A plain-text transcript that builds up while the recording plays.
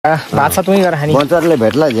भात छ तुई गरेर खानी बच्चाले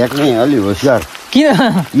भेट्ला झ्याक्ने अलि होशियार किन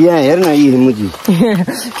यहाँ हेर्न यी मुजी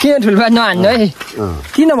किन ठुलबा नहान्नु है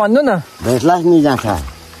किन भन्नु न भेट्ला नि जान्छ ओ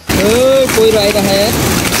पहिरो आइराखे यार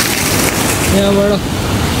यहाँबाट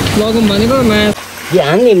लगौँ भनेको मा के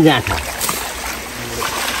हान्ने जान्छ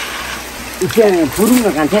इच्छा पुरुङ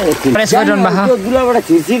कान्छ प्रेस गरिरहनु भएको त्यो गुलाबाट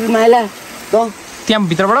छिरछिर माइला त त्यहाँ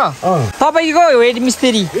भित्रबाट तपाईको हेड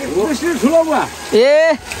मिस्त्री ठुलो बुवा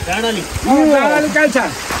ए डाँडाली कान्छ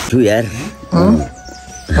छु यार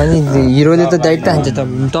अनि हिरोले त दाइट त हान्छ त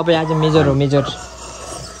तपाईँ आज मेजर हो मेजर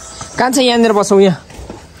कान्छ यहाँनिर बसौँ यहाँ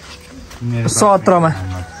 17 मा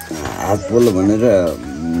हात पोलो भनेर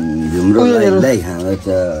झुम्रो लाई खान्छ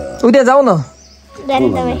उता जाऊ न म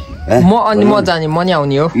अनि म जाने म नि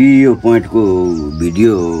आउने हो यो पोइन्टको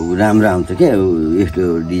भिडियो राम्रो आउँछ क्या यस्तो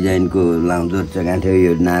डिजाइनको लाउँदो रहेछ गाँठ्यो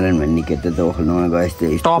यो नारायण भन्ने केटा त ओखलडुङ्गा गए जस्तै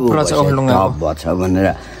टप रहेछ ओखलडुङ्गा टप भछ भनेर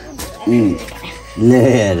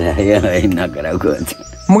लिएर नगराउको हुन्छ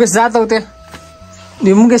मुकेश जा त उता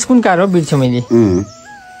यो मुकेश कुन कार हो बिर्छु मैले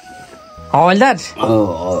हवलदार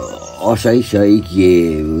असही सही के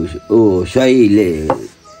ओ सहीले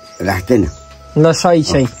राख्दैन ल सही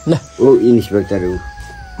सही ल ओ इन्सपेक्टर हो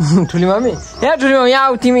ठुली मामी ए ठुली मामी यहाँ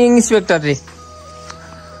आऊ तिमी इन्सपेक्टर रे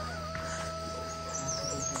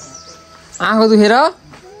आँखा दुखेर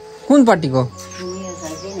कुन पट्टिको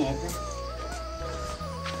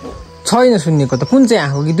छैन सुन्नेको त कुन चाहिँ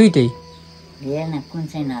आँखा कि दुइटै हेर्न कुन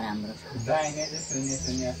चाहिँ नराम्रो छ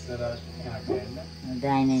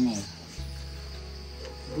दाहिने नै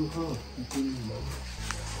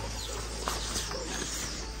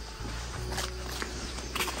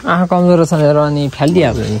आँखा कमजोर छ भनेर अनि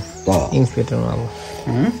फालिदिइहाल्छ नि इन्सपेक्टरमा अब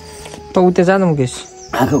त उता जानु मुकेश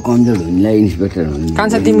आँखा कमजोर हुनेलाई इन्सपेक्टर हुने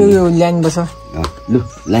कान्छ तिमी उयो लाइन बस लु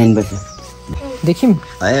लाइन बस देखिम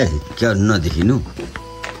ए क्या नदेखिनु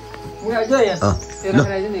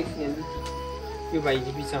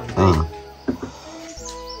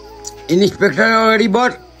इन्सपेक्टर अगाडि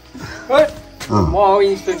बढ म हो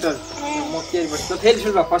इन्सपेक्टर म के बस्छु फेरि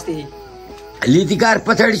सुरु भयो फस्देखि लितिकार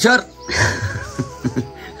पछाडि सर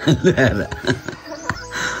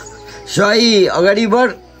सही अगाडि बढ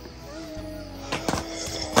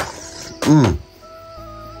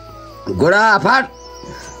गोडा फाट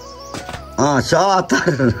 70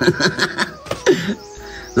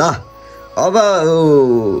 ल अब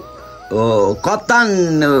कप्तान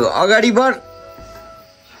अगाडि बढ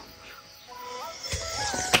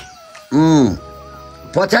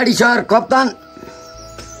पछाडि सर कप्तान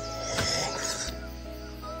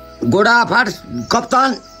गोडा फाट कप्तान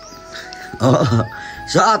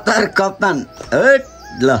 70 कप्तान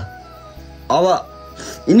ल अब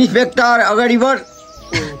इन्सपेक्टर अगाडि बढ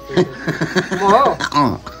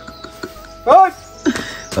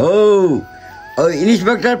ओ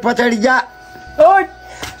इन्सपेक्टर पछाडि जा ओ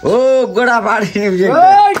गोडा फाट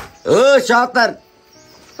ओ 70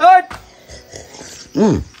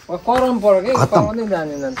 करम पर्यो के कराउँदै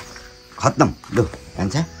जानेनन् खत्तम लु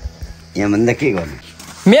जान्छ यहाँ भन्दा के गर्ने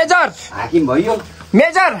मेजर हाकिम भयो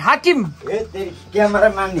मेजर हाकिम ए तेरी क्यामेरा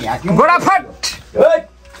मान्ने हाकिम गोडा फट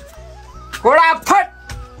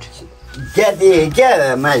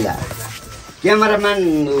क्या माया क्यामेराम्यान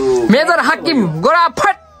मेजर हाकिम गोडा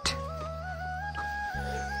फट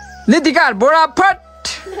लितिकार बोडा फट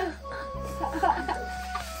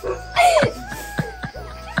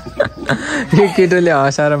यो केटोले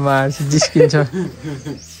हँसाएर मार्छ जिस्किन्छ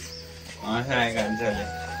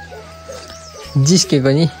जिस्केको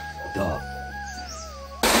नि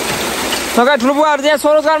सबै ठुलो बुवाहरू चाहिँ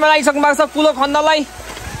स्वरोजगारमा लागिसक्नु भएको छ कुलो खन्नलाई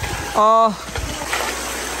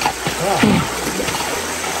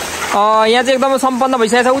यहाँ चाहिँ एकदमै सम्पन्न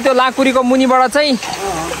भइसकेको छ उ त्यो लाकुरीको मुनिबाट चाहिँ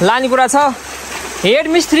लाने कुरा छ हेड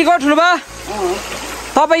मिस्त्रीको ठुलोबा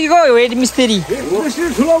तपाईको हेड मिस्त्री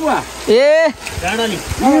ए डाँडाली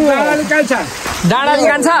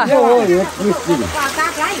कान्छ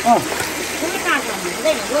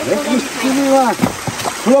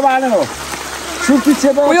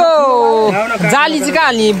उयो जाली चाहिँ कहाँ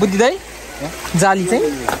हाल्ने बुद्धि दाइ जाली चाहिँ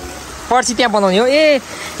पर्सि त्यहाँ बनाउने हो ए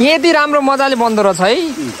यति राम्रो मजाले बन्दो रहेछ है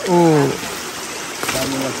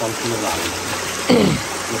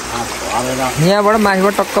यहाँबाट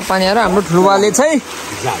माथिबाट टक्क पानी आएर हाम्रो ठुलोबाले चाहिँ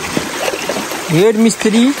हेड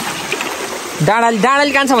मिस्त्री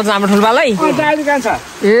डाँडाली कान्छ भन्छ हाम्रो ठुलोबालाई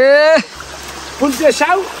ए फुल्चे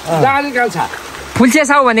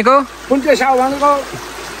साउ भनेको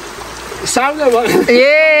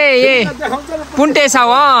ए पुन्टे साउ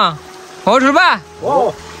हो ठुल्बा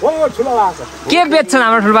के बेच्छन्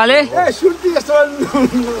हाम्रो ठुल्बाले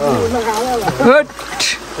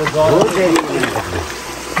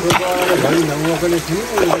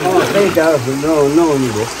त्यही त नहुनु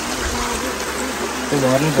भयो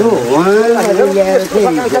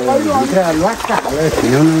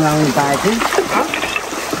लाउनु पाएको थिएँ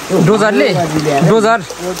डोजरले डोजर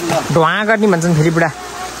ढुवा गर्ने भन्छन् फेरि बुढा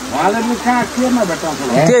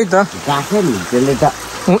त्यही त काट्यो नि त्यसले त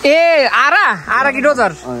ए आरा कि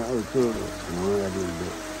डोजर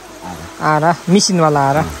आरा मिसिनवाला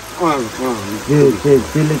आरा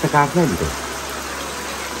त्यसले त काट्छ नि त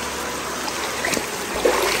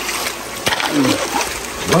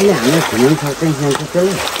गल्ले हामीले खनाउनु सक्दैन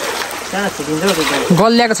त्यसले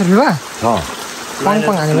गल ल्याएको छ ठुल्बा पङ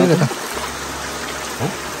पङ हानेको त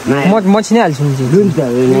म छिनाइहाल्छु नि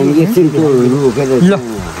ल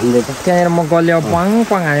त्यहाँनिर म गल्ले पङ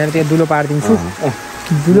पङ हानेर त्यहाँ दुलो पारिदिन्छु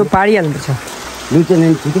दुलो पारिहाल्नुपर्छ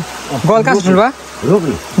गल कहाँ छ ठुल्बा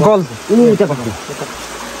गल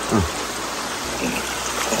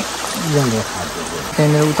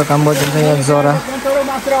त्यहाँनिर उता काम बजिन्छ यहाँ जरा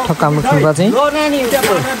ठक्क हाम्रो ठुल्बा चाहिँ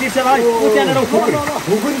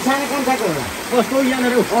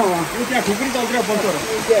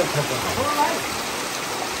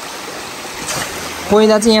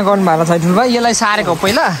पहिला चाहिँ यहाँ गर्नु भएको छ ठुल्बा यसलाई सारेको हो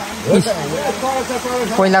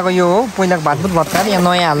पहिलाको यो हो पहिलाको भातभुत भत्काएर यहाँ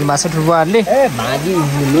नयाँ हाल्नु भएको छ ठुल्बाहरूले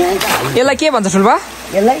यसलाई के भन्छ ठुल्बा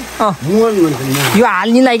यो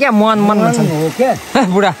हाल्नेलाई क्या मन भन्छ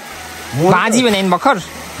बुढा भाजी भने भर्खर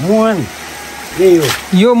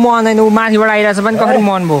यो मन होइन ऊ माथिबाट आइरहेछ पनि कसरी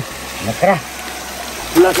मन भयो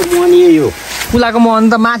कुलाको मन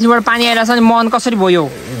त माथिबाट पानी आइरहेछ नि मन कसरी भयो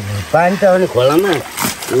पानी त अनि खोलामा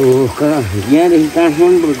यहाँदेखि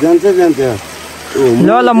काठमाडौँ जान्छ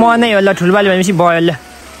ल मन नै हो ल ठुल्बाले भनेपछि भयो ल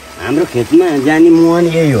हाम्रो खेतमा जाने मन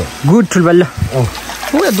यही हो गुड ठुल्बा ल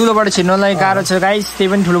उयो दुलोबाट छिर्नलाई गाह्रो छ गाइस त्यही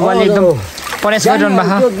पनि ठुल्बाले एकदम प्रयास गरिरहनु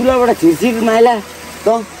भएको दुलोबाट छिर्छिर माइला त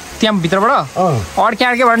त्यहाँ भित्रबाट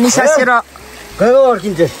अर्केबाट निसासेर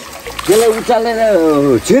अड्किन्छ त्यसलाई उचालेर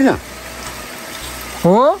छिर्न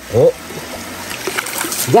हो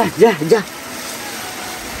जा जा जा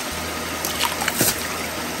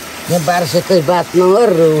यहाँ 1221 बात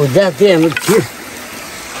नगर जा त्यहाँ छिर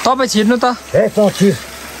तपाईँ छिर्नु त ए त छिर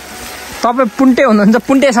तपाईँ पुन्टे हुनुहुन्छ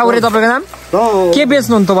पुन्टे साउरे तपाईँको नाम के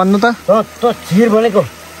बेच्नुहुन्छ भन्नु त छिर भनेको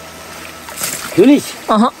सुनिस्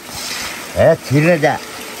अह ए छिर्न जा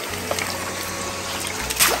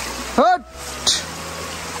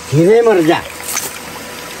छिरै मर जा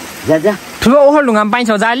जा जा ठुलो ओखलढुङ्गामा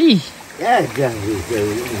पाइन्छ जाली ए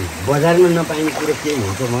बजारमा नपाइने कुरो केही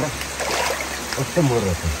हुन्छ मलाई कस्तो मर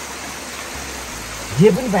जे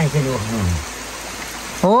पनि पाइन्छ नि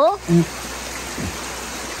हो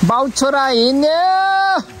बाउ छोरा हिँड्ने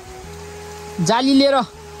जाली लिएर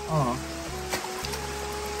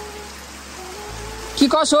कि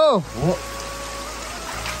कसो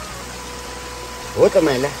हो त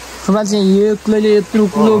माइला ठुल्बा चाहिँ एक्लैले यत्रो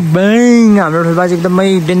कुलो ब्याङ हाम्रो ठुल्बा चाहिँ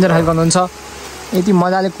एकदमै डेन्जर खालको हुनुहुन्छ यति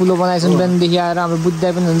मजाले कुलो बनाएछन् बिहानदेखि आएर हाम्रो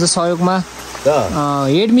बुद्धाइ पनि हुन्छ सहयोगमा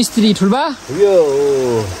हेड मिस्त्री ठुल्बा यो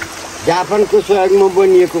जापानको सहयोगमा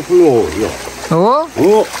बनिएको कुलो हो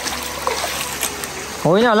यो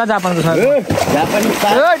होइन होला जापानको सहयोग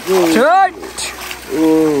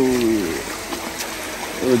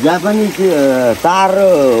जापानी तार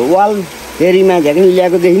वाल फेरिमा झ्याक्ने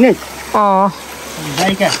ल्याएको देखिन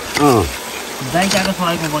दाइकाको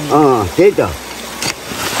सहयोगमा बनियो त्यही त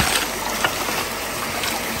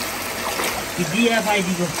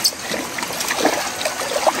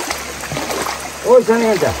ओ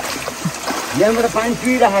छैन त यहाँबाट पानी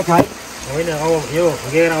पिइरहेको छ है होइन अब यो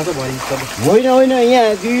फुकेर आउँछ भरि होइन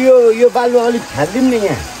यहाँ यो बालु अलिक छाडिदिउँ न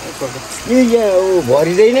यहाँ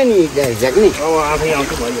भरिँदैन नि झ्याक्ने आफै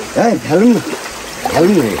आउँछ भरि है थालौँ न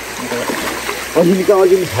अलिअलि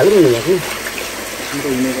थालौँ न झ्याक्ने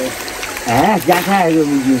जाखा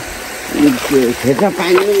खेतमा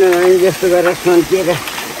पानी पनि नलाने जस्तो गरेर सन्किएर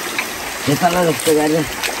खेतला जस्तो गरेर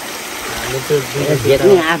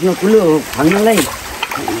झ्याक्ने आफ्नो कुलो फल्नलाई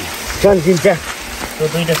सन्किन्छ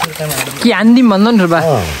कि हान्दिम भन्नु नि ठुल्बा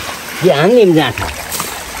कि हान्दिम जाँछ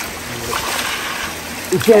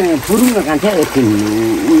पुरुङ न कान्छ एकछिन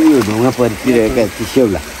उयो ढुङ्गा परिरहेका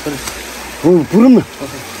स्याउला पुरुङ न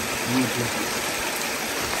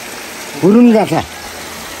पुरुङ जान्छ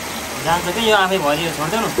कि यो आफै भरि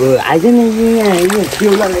छोड्दैन आइज नि यहाँ यो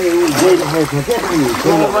स्याउलाले गइरहेको छ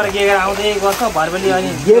क्या आउँदै गर्छ भरबली अनि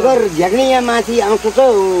जे गर झ्याक्ने यहाँ माथि आउँछ त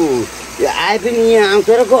आए पनि यहाँ आउँछ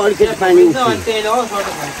र अलिकति पानी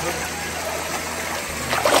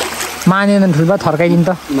मानेन ठुल्बा थर्काइदिनु त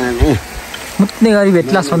माने मुत्ने गरी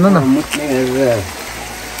भेट्लास भन्नु न मुत्ने गरेर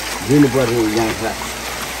दिनु पर्ने जान्छ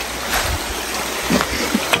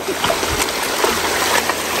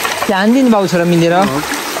त्यहाँ हान्दिनु बाउ छोरा मिलेर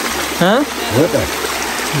हो त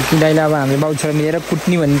दाइले अब हामी बाउ छोरा मिलेर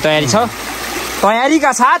कुट्ने भन्ने तयारी छ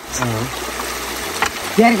तयारीका साथ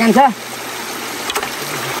तयारी कान्छ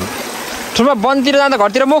ठुलो वनतिर जाँदा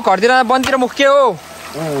घरतिर मुख घरतिर जाँदा वनतिर मुख के हो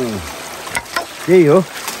त्यही हो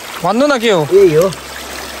भन्नु न के हो यही हो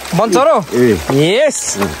बन्चरो यस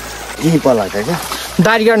यही पलाएको क्या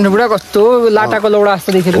दारी काट्नु बुढा कस्तो लाटाको लौडा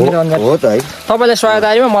जस्तो देखेर मेरो अनुहार हो त है तपाईँलाई सोया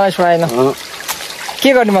दारीमा मलाई सोयाएन के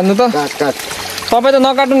गर्ने भन्नु त तपाईँ त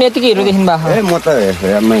नकाट्नु नि यतिकै हिरो देखिनु भएको म त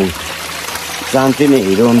चाहन्छु नि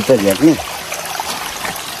हिरो हुन्छ झ्याक्ने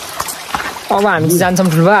अब हामी जान्छौँ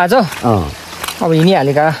ठुल्बा आज अब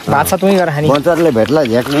हिँडिहालेका भात सात उहीँ गरेर खाने बच्चाहरूले भेट्ला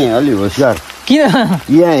झ्याक्ने अलि होसियार किन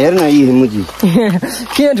यहाँ हेर न यी मुजी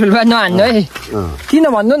किन ठुल्बा नहान्नु है किन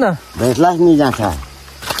भन्नु न भेट्लास नि जान्छ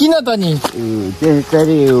किन त नि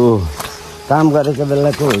त्यसरी काम गरेको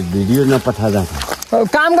बेलाको भिडियो नपठा जान्छ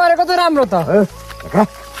काम गरेको त राम्रो त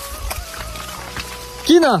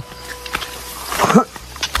किन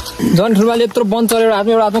झन् ठुल्बाले यत्रो वन चलेर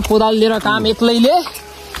आफ्नो एउटा आफ्नो कोदाल लिएर काम एक्लैले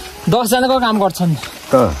 10 जनाको काम गर्छन्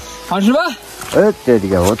ठुल्बा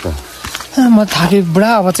त्यतिका हो त म थाकेँ बुढा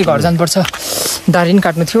अब चाहिँ घर जानुपर्छ दारी पनि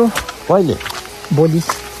काट्नु थियो कहिले भोलि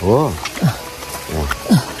हो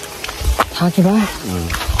थाकेँ बा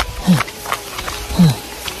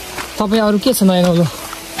तपाईँ अरू के छ नयाँ नौलो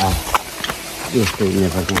यस्तै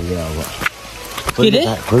नेपालले अब के रे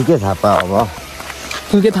खुल्के थापा अब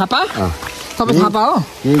फुल्के थापा तपाईँ थापा हो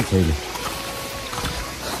केही छैन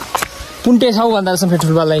पुन्टे छौ भन्दा रहेछ फेरि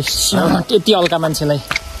ठुल्बालाई यति हल्का मान्छेलाई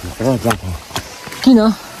किन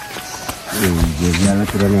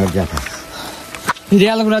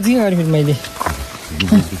रियालो कुरा चाहिँ के गरेँ फेरि मैले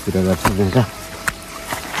कुरा गर्छ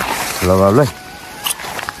ल बाबुलाई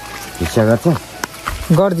इच्छा गर्छ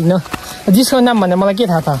गर्दिनँ जिसको नाम भन्दा मलाई के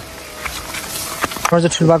थाहा त अझ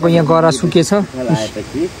ठुल्बाको यहाँ गरा सुकेछ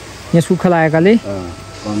यहाँ सुक्खा लागेकाले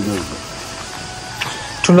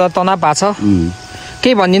ठुल्बा तनाव भएको छ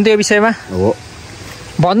केही भनिदिनु त यो विषयमा हो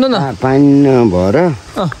भन्नु न पानी नभएर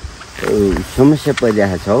समस्या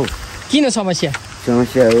परिरहेको छ हौ किन समस्या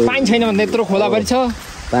समस्या पानी छैन भन्दा यत्रो खोलाभरि छ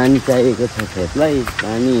पानी चाहिएको छ खेतलाई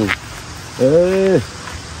पानी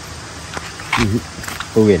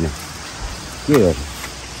पुगेन के गर्नु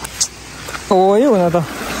हो यो हुन त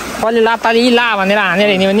कहिले लाताली ला भनेर हानेर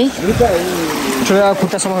हिँड्यो भने ठुलो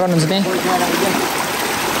खुट्टा सफा गर्नुहुन्छ त्यहाँ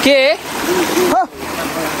के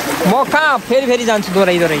म कहाँ फेरि फेरि जान्छु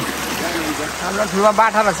दोहोऱ्याइ हाम्रो ठुलो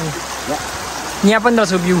बाठा रहेछ यहाँ पनि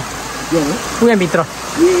रहेछ बिउ उहाँ भित्र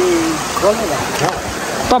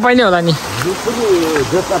तपाईँ नै होला नि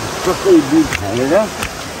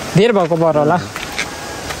धेर भएको बर होला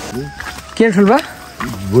के ठुल्बा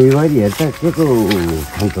भुइँभरि हेर्छ के को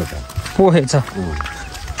खान्छ त पोखेछ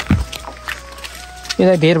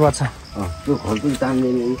यसलाई धेर भएछ त्यो खल्कुल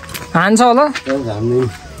तान्दैन हान्छ होला हान्दैन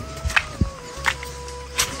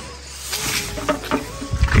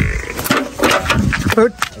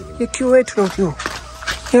यो के हो ठुलो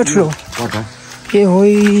यो ठुलो ए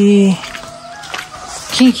होइ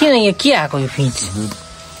किन यहाँ के आएको यो फिच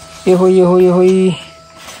ए हो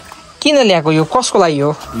किन ल्याएको यो कसको लागि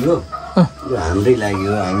हो यो हाम्रै लागि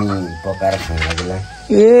हो हामी पकाएर खानको लागि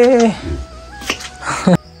ए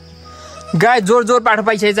गाई जोर पाठो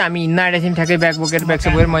पाइसकेको छ हामी हिँड्न आइरहेको थियौँ ठ्याक्कै ब्याग बोकेर ब्याग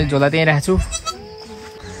बोकेर मैले झोला त्यहीँ राखेको छु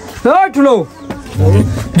ल ठुलो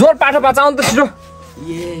जोर पाठो पाचाउनु त छिटो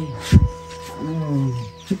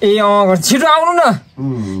ए छिटो आउनु न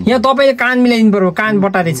यहाँ तपाईँले कान मिलाइदिनु पर्यो कान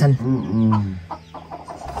बटारे छन्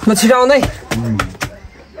ल छिटो आउनु है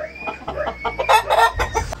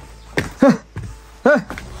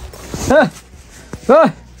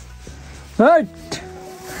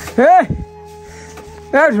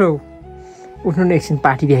ठुलो उठ्नु न एकछिन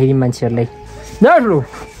पार्टी देखाइदिउँ मान्छेहरूलाई ठुलो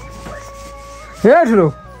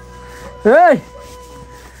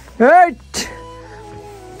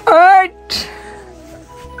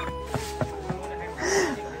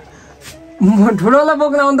म ठुलोलाई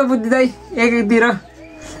बोक्न आउनु त बुद्धि दाइ एकतिर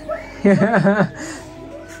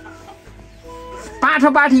पाठो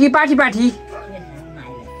पाठी कि पाठी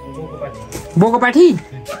बोको पाठी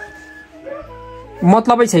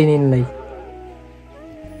मतलबै छैन यिनलाई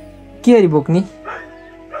के गरी बोक्ने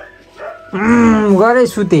गरे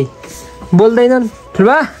सुते बोल्दैनन्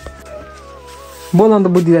ठुल्बा बोलाउनु त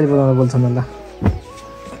बुद्धिदारी बोलाउनु बोल्छ मलाई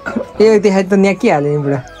एक देखाइ त यहाँ के हाल्यो नि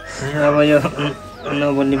बुढा अब यो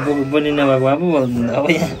नबोल्ने बोली नभएको अब अब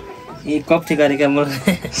यहाँ यी कप्टी गरेका मलाई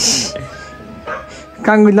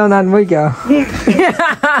काङ्गुली लाउन आनु भयो क्या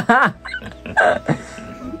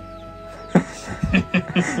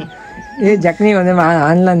ए झ्याक्ने भनेमा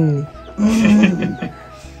हान्ला नि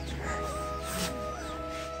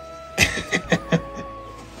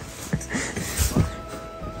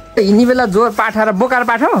हिँड्ने बेला जोर पाठा र बोकार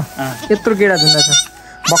पाठो यत्रो केडा झुन्डा छ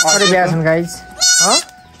भर्खरै बिहा छन् गाइस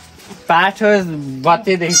पाठो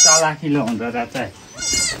बत्तीदेखि चलाखिलो हुँदो रहेछ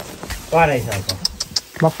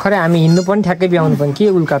भर्खरै हामी हिँड्नु पनि ठ्याक्कै बिहाउनु पनि के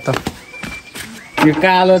उल्का त यो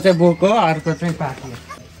कालो चाहिँ बोको अर्को चाहिँ पाठो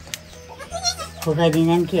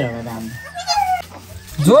फुकाइदिँदा पनि के हो दाम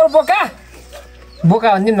जोर बोका बोका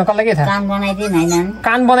भनिदिनु न कसलाई के थाहा कान बनाइदिए होइन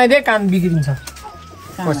कान बनाइदिए कान बिग्रिन्छ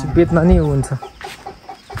पछि बेच्न नि हुन्छ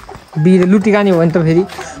लुटी गानी हो भने त फेरि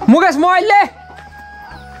मुकेश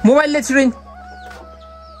मोबाइलले छिरिन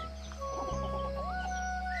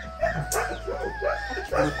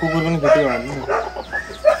कुकुर पनि भेट्यो भने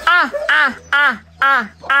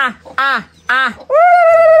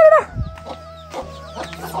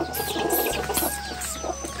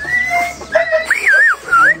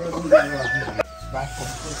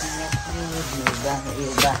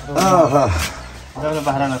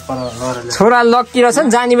छोरा लक्की रहेछ नि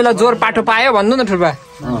जाने बेला जोर पाठो पायो भन्नु न ठुल्बा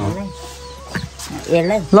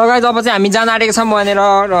लगाए अब चाहिँ हामी जान आँटेको छौँ भनेर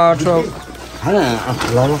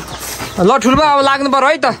ल ठुल्बा अब लाग्नु पर्यो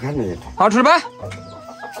है त ठुल्बा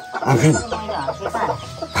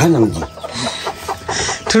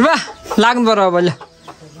ठुल्बा लाग्नु पर्यो अब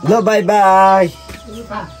ल बाई बाई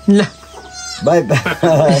ल बाई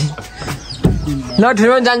बाई ल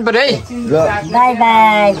ठुल्बा जानु पर्यो है बाई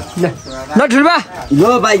बाई ल ठुल्बा ल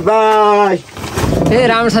बाई बाई ए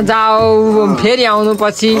राम्रोसँग जाऊ फेरि आउनु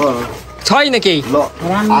पछि छैन केही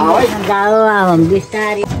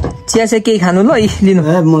चिया चाहिँ केही खानु ल लिनु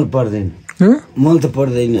मल पर्दैन मल त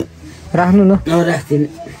पर्दैन राख्नु न राख्दिन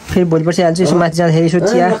फेरि भोलि पर्सि हाल्छु यसो माथि जाँदाखेरि यसो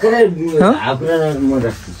चिया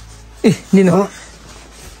ए लिनु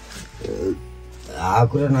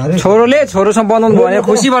छोरोले छोरोसँग बनाउनु भयो भने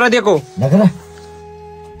खुसी भएर दिएको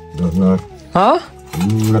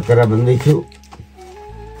भन्दैछु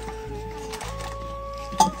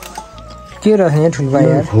के रहेछ यहाँ ठुल्बा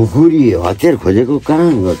यार खुकुरी हतियार खोजेको कहाँ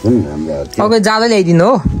गर्छ नि हाम्रो अघि जालो ल्याइदिनु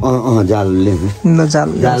हो जालोले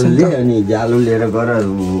जालोले अनि जालो लिएर गएर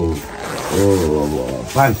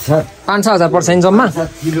 5-6 हजार पर्छ नि जम्मा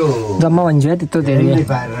जम्मा भन्छ है त्यत्रो धेरै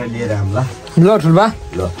लिएर आउँला ल ठुल्बा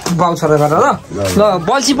बाउ छोरा गरेर ल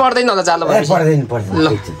बल्छी पर्दैन होला जालो पर्दैन ल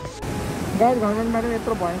गाई घरबाट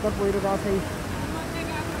यत्रो भयङ्कर पहिरो गएको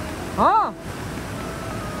छ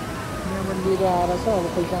लिएर आएर छ अब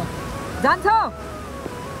पैसा जान्छ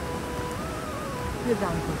के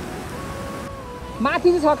जान्छ माथि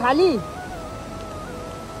छ खाली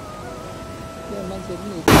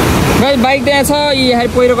गाई बाइक त्यहाँ छ यहाँ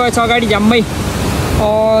पहिरो गएछ अगाडि झ्याम्मै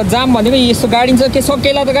जाम भनेको यस्तो गाडी छ के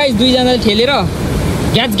सकेला त गाई दुईजनाले ठेलेर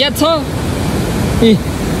ग्याच छ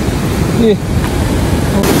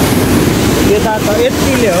यता त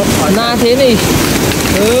यतिले हो नाथे नै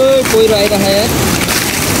पहिरो आइरहेको यार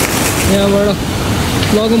यहाँबाट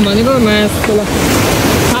लगौँ भनेको मासको ल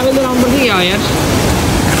साबैले राम्रो थियो यार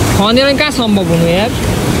खनेर कहाँ सम्भव हुनु यार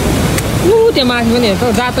त्यहाँ माथि पनि हेर त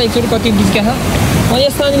जात एकचोटि कति बिचका छ अनि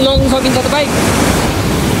यस्तो अनि लगाउनु सकिन्छ त बाइक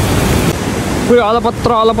पुरै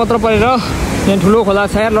अलपत्र परेर यहाँ ठुलो खोला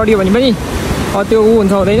छ यार लड्यो भने पनि त्यो ऊ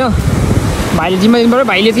हुन्छ हुँदैन भाइले जिम्मा दिनु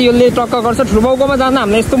भाइले चाहिँ यसले टक्क गर्छ ठुलोबाउकोमा जान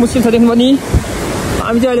हामीलाई यस्तो मुस्किल छ देख्नु पनि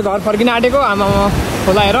हामी चाहिँ अहिले घर फर्किन आँटेको आमामा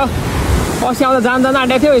खोला हेर अस्ति आउँदा जान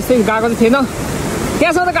आँटेको थियो यस्तै गएको चाहिँ थिएन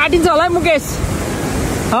त्यहाँसम्म त काटिन्छ होला है मुकेश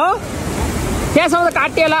त्यहाँसम्म त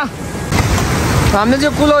काटियो होला हामीले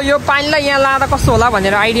चाहिँ कुलो यो पानीलाई यहाँ लाँदा कस्तो होला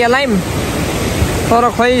भनेर आइडिया लायौँ तर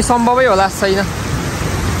खोइ सम्भवै होला छैन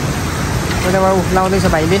उताबाट लाउँदैछ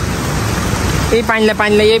भाइले यही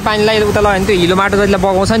पानीलाई उता लगायो भने त्यो हिलो माटो जतिलाई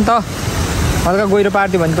बगाउँछ नि त हल्का गहिरो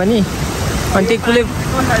पारिदियो भने पनि अनि त्यो कुले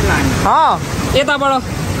यताबाट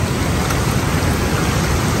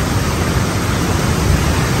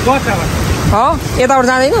यताबाट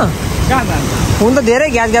जाँदैन हुन त धेरै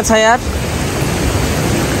ग्यास छ यार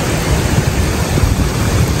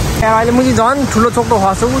अहिले मुझी झन् ठुलो चोकको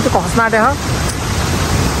खस्छु त्यो खस्न आँटेको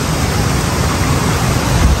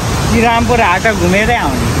रामपुर हाट घुमेरै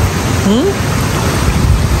आउने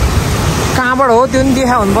कहाँबाट हो त्यो पनि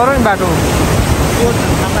देखा हुनु पर्यो नि बाटो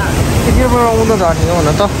त्यतिबाट आउँदो झर्ने हो हुन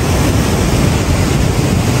त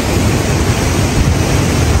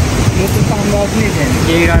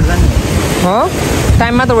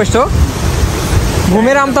टाइम मात्र वेस्ट हो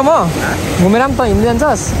घुमेर आऊँ त म घुमेर आऊँ त हिँड्दै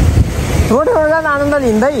जान्छस् रोडबाट जान आनन्दले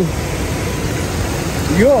हिँड्दै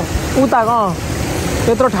यो उता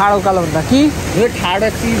त्यत्रो ठाडो उकालो हुँदा कि यो ठाडो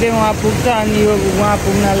सिधै उहाँ पुग्छ अनि यो उहाँ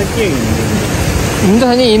पुग्नाले के हुन्छ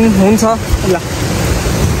नि हुन्छ ल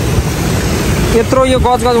यत्रो यो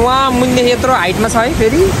गज उहाँ मुन्ने यत्रो हाइटमा छ है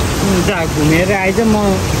फेरि घुमेर आइज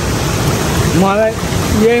मलाई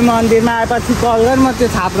यही मन्दिरमा आएपछि कल गरेर म त्यो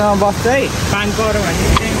छाप्रोमा बस्छु है पानी पऱ्यो भने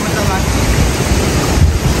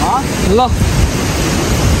ल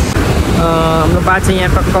हाम्रो बा चाहिँ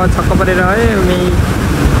यहाँ टक्क छक्क परेर है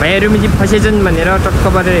भाइहरू मिली फसेछन् भनेर टक्क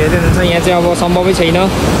परेर हेर्दै हुनुहुन्छ। यहाँ चाहिँ अब सम्भवै छैन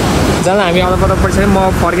जान, हामी अलपट परिसक्यो। म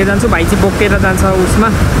फर्केर जान्छु, भाइ चाहिँ बोकेर जान्छ उसमा।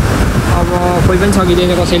 अब कोही पनि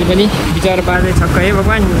सकिँदैन कसैले पनि। बिचरा बा चाहिँ छक्क, है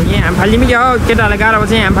भगवान् यहाँ हाम फालिदिउँ क्या हो, केटाहरूलाई गाह्रो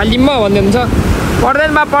भएपछि हाम फालिदिउँ म भन्दै हुन्छ।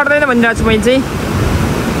 पढ्दैन बा पढ्दैन भनिरहेको छु मैले चाहिँ।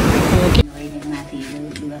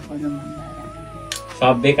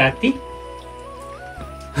 सबै काटी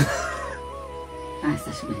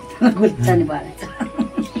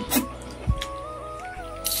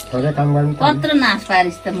पत्र नाश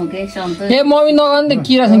पारिस त मुके सन्तोष। ए मम्मी नगर्नु त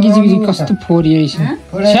किरा छ किची कस्तो फोरियो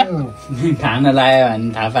खाना लायो भने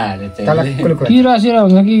थाहा पाएर चाहिँ किरा सिरा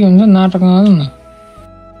हुन्छ के हुन्छ नाटक नगर्नु न।